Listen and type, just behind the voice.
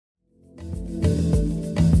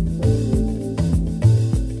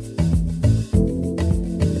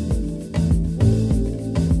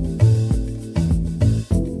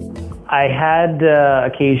I had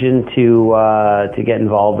occasion to get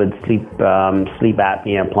involved with sleep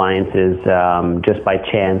apnea appliances just by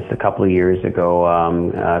chance a couple of years ago.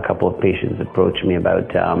 A couple of patients approached me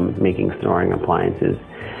about making snoring appliances.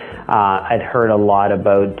 I'd heard a lot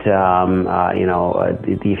about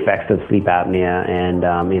the effects of sleep apnea and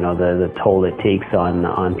the toll it takes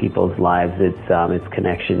on people's lives. Its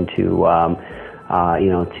connection to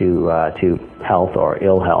health or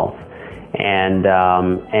ill health. And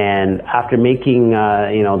after making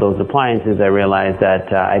those appliances, I realized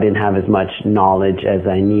that I didn't have as much knowledge as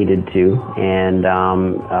I needed to, and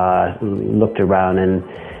looked around and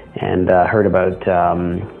heard about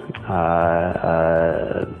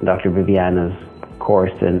Dr. Viviana's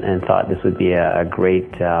course, and thought this would be a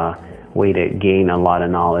great way to gain a lot of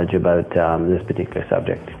knowledge about this particular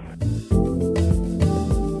subject.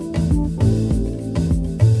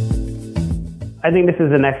 I think this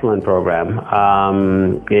is an excellent program.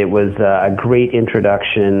 It was a great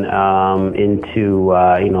introduction into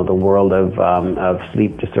the world of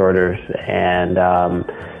sleep disorders and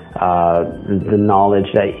the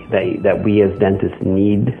knowledge that we as dentists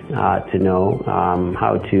need to know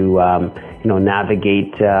how to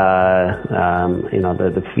navigate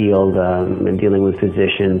the field and dealing with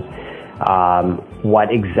physicians.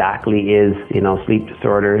 What exactly is sleep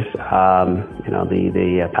disorders,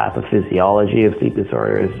 the pathophysiology of sleep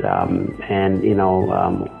disorders, and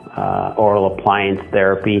oral appliance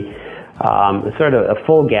therapy, sort of a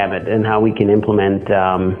full gamut, and how we can implement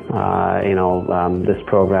this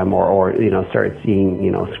program or start seeing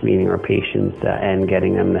screening our patients and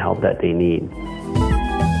getting them the help that they need.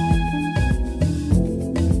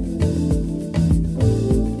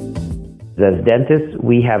 As dentists,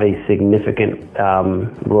 we have a significant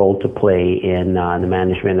role to play in the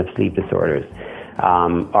management of sleep disorders.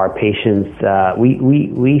 Our patients,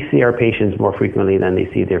 we see our patients more frequently than they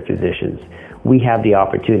see their physicians. We have the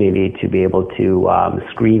opportunity to be able to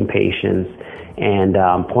screen patients and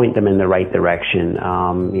point them in the right direction,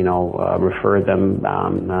 refer them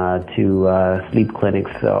to sleep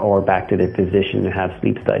clinics or back to their physician to have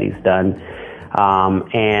sleep studies done.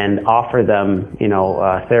 And offer them,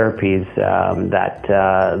 therapies that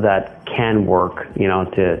can work,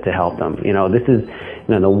 to help them. This is,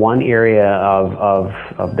 the one area of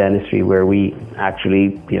dentistry where we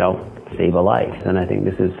actually, save a life. And I think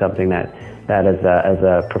this is something that as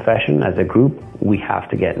a profession, as a group, we have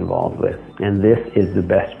to get involved with. And this is the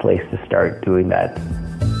best place to start doing that.